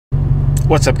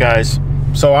What's up, guys?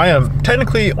 So I am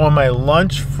technically on my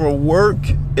lunch for work.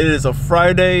 It is a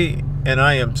Friday and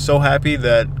I am so happy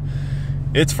that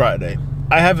it's Friday.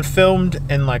 I haven't filmed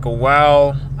in like a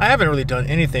while. I haven't really done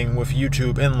anything with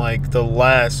YouTube in like the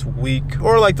last week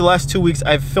or like the last 2 weeks.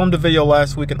 I filmed a video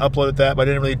last week and uploaded that, but I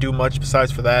didn't really do much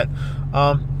besides for that.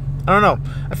 I don't know.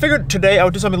 I figured today I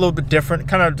would do something a little bit different,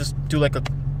 kind of just do like a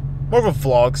more of a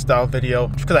vlog style video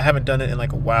just because I haven't done it in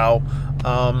like a while.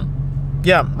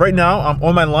 Yeah, right now I'm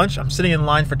on my lunch. I'm sitting in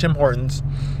line for Tim Hortons.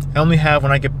 I only have,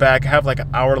 when I get back, I have like an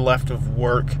hour left of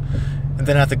work, and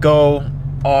then I have to go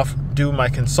off, do my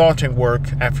consulting work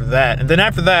after that. And then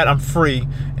after that, I'm free,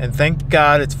 and thank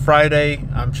God it's Friday.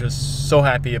 I'm just so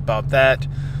happy about that.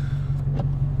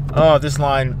 Oh, this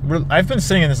line, I've been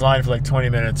sitting in this line for like 20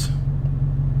 minutes.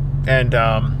 And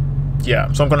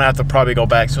yeah, so I'm gonna have to probably go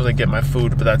back as soon as I get my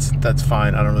food, but that's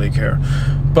fine. I don't really care.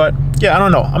 But yeah, I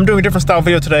don't know. I'm doing a different style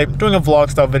video today. I'm doing a vlog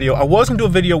style video. I was gonna do a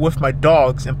video with my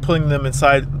dogs and putting them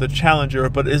inside the Challenger,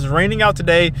 but it's raining out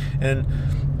today, and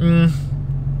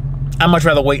I'd much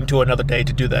rather wait until another day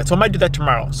to do that. So I might do that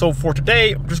tomorrow. So for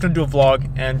today, I'm just gonna do a vlog,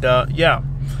 and yeah.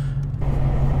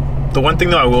 The one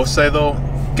thing though I will say though,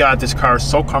 God, this car is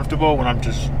so comfortable when I'm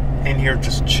just in here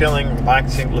just chilling,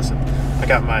 relaxing. Listen, I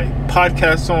got my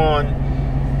podcast on,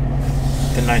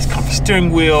 the nice comfy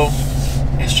steering wheel.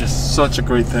 It's just such a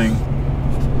great thing.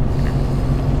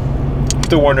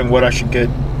 Still wondering what I should get.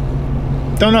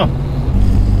 Don't know.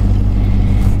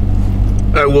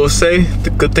 I will say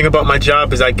the good thing about my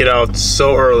job is I get out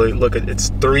so early. Look, it's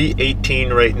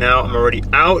 3:18 right now. I'm already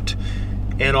out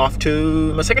and off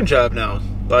to my second job now.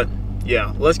 But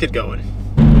yeah, let's get going.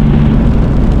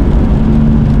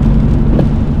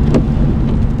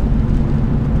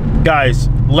 Guys,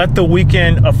 let the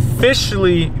weekend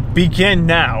officially begin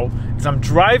now, because I'm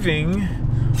driving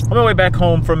on my way back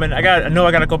home from an, I know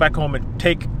I gotta go back home and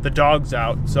take the dogs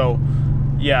out. So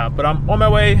yeah, but I'm on my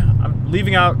way. I'm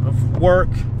leaving out of work.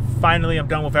 Finally, I'm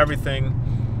done with everything.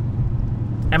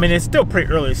 I mean, it's still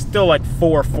pretty early. It's still like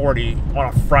 4:40 on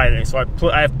a Friday, so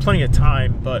I have plenty of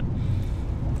time. But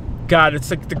God,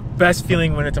 it's like the best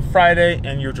feeling when it's a Friday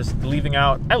and you're just leaving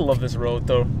out. I love this road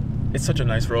though. It's such a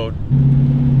nice road.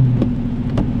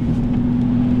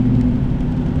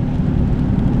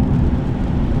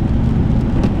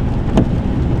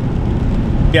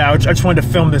 Yeah, I just wanted to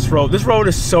film this road. This road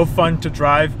is so fun to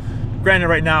drive. Granted,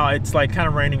 right now it's like kind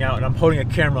of raining out and I'm holding a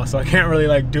camera, so I can't really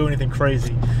like do anything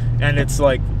crazy. And it's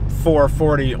like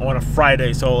 4:40 on a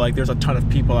Friday, so like there's a ton of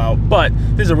people out. But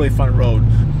this is a really fun road.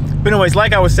 But anyways,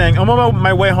 like I was saying, I'm on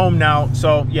my way home now.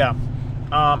 So yeah,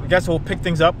 I guess we'll pick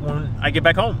things up when I get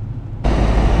back home.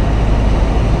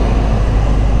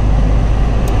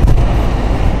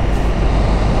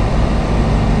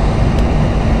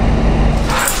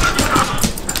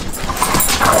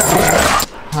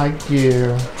 Hi,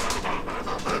 dear.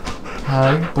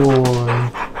 Hi, boy.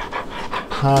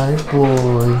 Hi,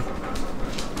 boy.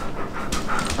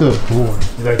 Good boy.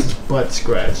 He likes his butt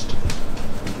scratched.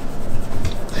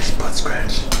 Nice butt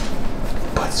scratch.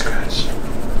 Butt scratch.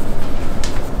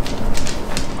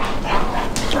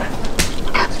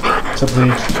 What's up,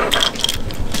 Lee?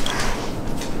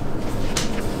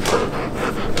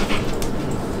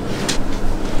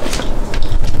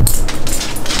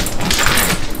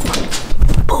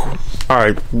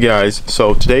 Alright guys,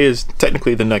 so today is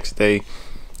technically the next day.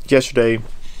 Yesterday,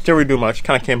 didn't really do much,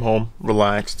 kind of came home,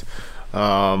 relaxed.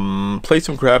 Played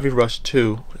some Gravity Rush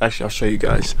 2. Actually, I'll show you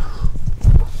guys.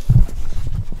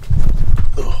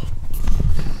 Ugh.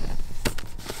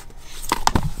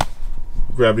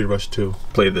 Gravity Rush 2,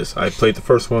 played this. I played the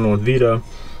first one on Vita.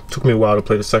 Took me a while to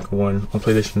play the second one on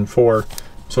PlayStation 4.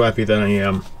 So happy that I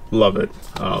am. Love it.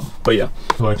 But yeah,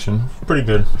 collection, pretty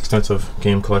good, extensive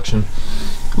game collection.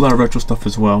 A lot of retro stuff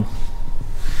as well,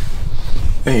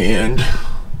 and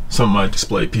some of my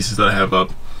display pieces that I have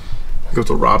up. Go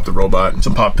to Rob the Robot and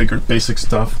some pop figure basic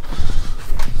stuff.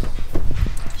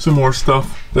 Some more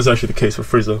stuff. That's actually the case for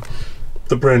Frieza.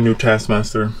 The brand new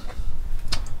Taskmaster.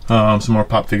 Some more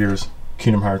pop figures,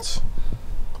 Kingdom Hearts,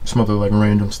 some other like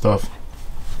random stuff.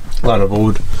 A lot of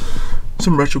old,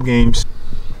 some retro games.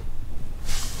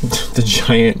 The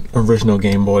giant original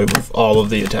Game Boy with all of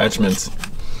the attachments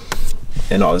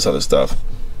and all this other stuff.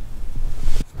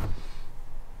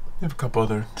 I have a couple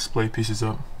other display pieces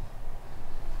up.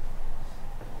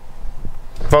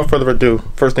 Without further ado,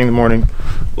 first thing in the morning,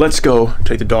 let's go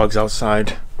take the dogs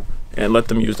outside and let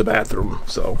them use the bathroom.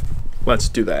 So let's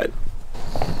do that.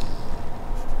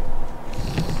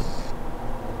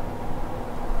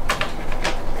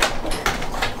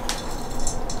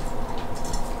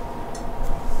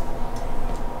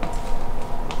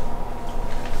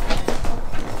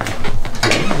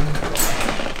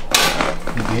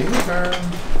 Gamer.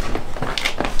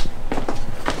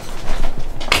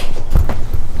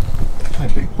 Hi,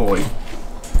 big boy.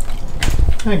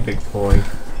 Hi, big boy.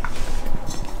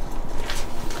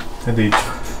 Indeed.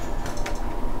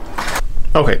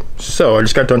 Okay, so I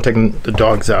just got done taking the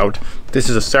dogs out. This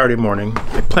is a Saturday morning.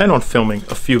 I plan on filming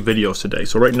a few videos today.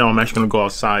 So right now I'm actually gonna go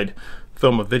outside,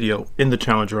 film a video in the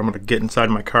Challenger. I'm gonna get inside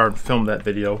my car and film that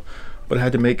video. But I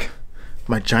had to make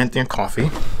my giant thing of coffee.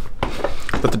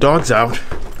 Let the dogs out.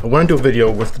 I want to do a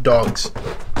video with the dogs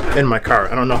in my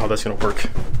car. I don't know how that's gonna work,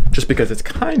 just because it's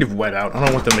kind of wet out. I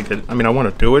don't want them to get, I mean, I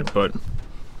want to do it, but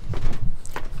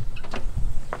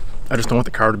I just don't want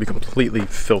the car to be completely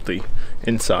filthy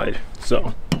inside.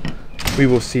 So we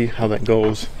will see how that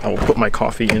goes. I will put my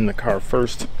coffee in the car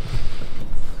first.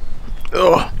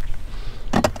 Ugh.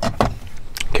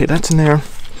 Okay, that's in there.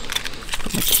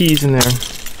 Put my keys in there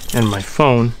and my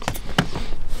phone.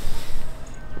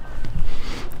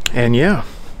 And yeah,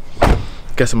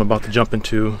 guess I'm about to jump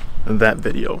into that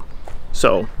video.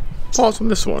 So pause on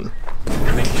this one.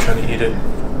 I think he's trying to eat it.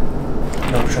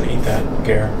 No, I'm trying to eat that.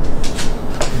 Gare.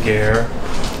 Gare.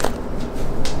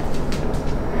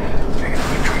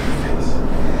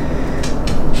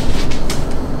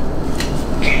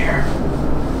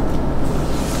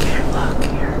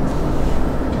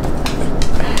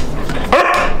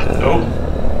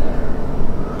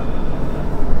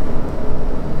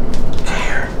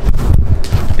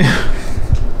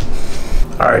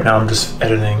 Alright, now I'm just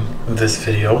editing this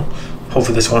video.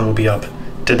 Hopefully this one will be up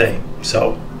today.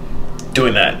 So,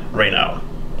 doing that right now.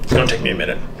 It's gonna take me a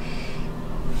minute.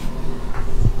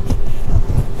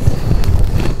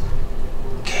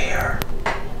 Care.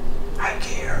 I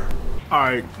care.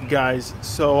 Alright guys,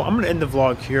 so I'm gonna end the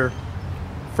vlog here.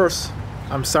 First,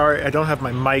 I'm sorry I don't have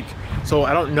my mic, so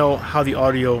I don't know how the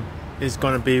audio is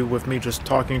gonna be with me just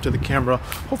talking to the camera.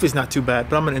 Hopefully it's not too bad,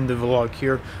 but I'm gonna end the vlog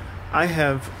here. I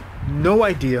have no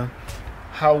idea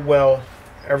how well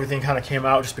everything kind of came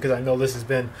out, just because I know this has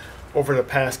been over the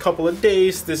past couple of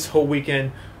days, this whole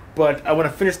weekend. But I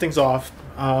want to finish things off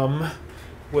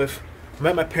with, I'm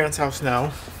at my parents' house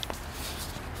now.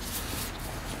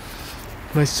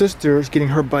 My sister is getting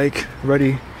her bike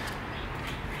ready,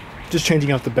 just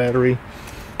changing out the battery,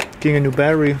 getting a new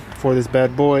battery for this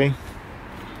bad boy,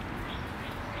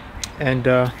 and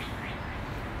yeah,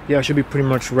 I should be pretty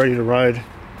much ready to ride.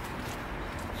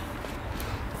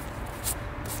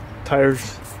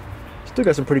 Tires still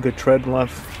got some pretty good tread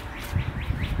left.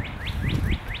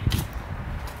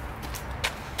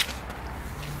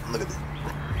 Look at this.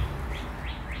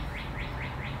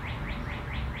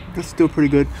 That's still pretty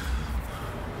good.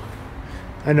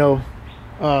 I know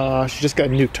she just got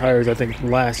new tires, I think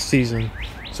last season,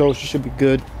 so she should be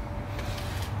good.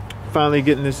 Finally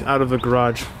getting this out of the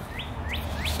garage.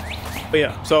 But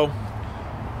yeah, so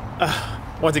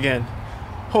once again,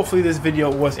 hopefully this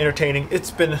video was entertaining. It's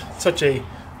been such a,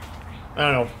 I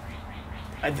don't know,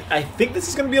 I think this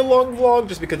is going to be a long vlog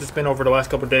just because it's been over the last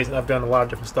couple of days and I've done a lot of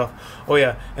different stuff. Oh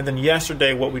yeah, and then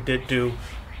yesterday what we did do,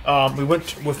 we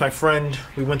went with my friend,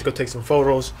 we went to go take some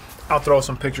photos. I'll throw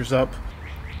some pictures up.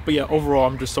 But yeah, overall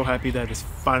I'm just so happy that it's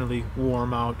finally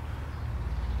warm out.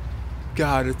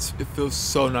 God, it feels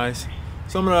so nice.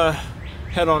 So I'm going to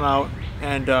head on out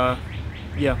and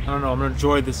yeah, I don't know, I'm going to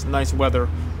enjoy this nice weather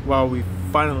while we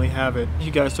finally have it. Thank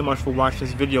you guys so much for watching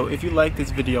this video. If you like this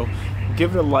video,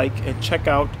 give it a like and check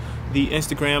out the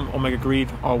Instagram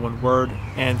OmegaGreed, all one word,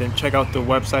 and then check out the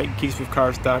website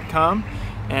geekswithcars.com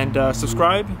and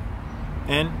subscribe,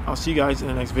 and I'll see you guys in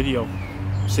the next video.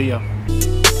 See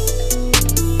ya.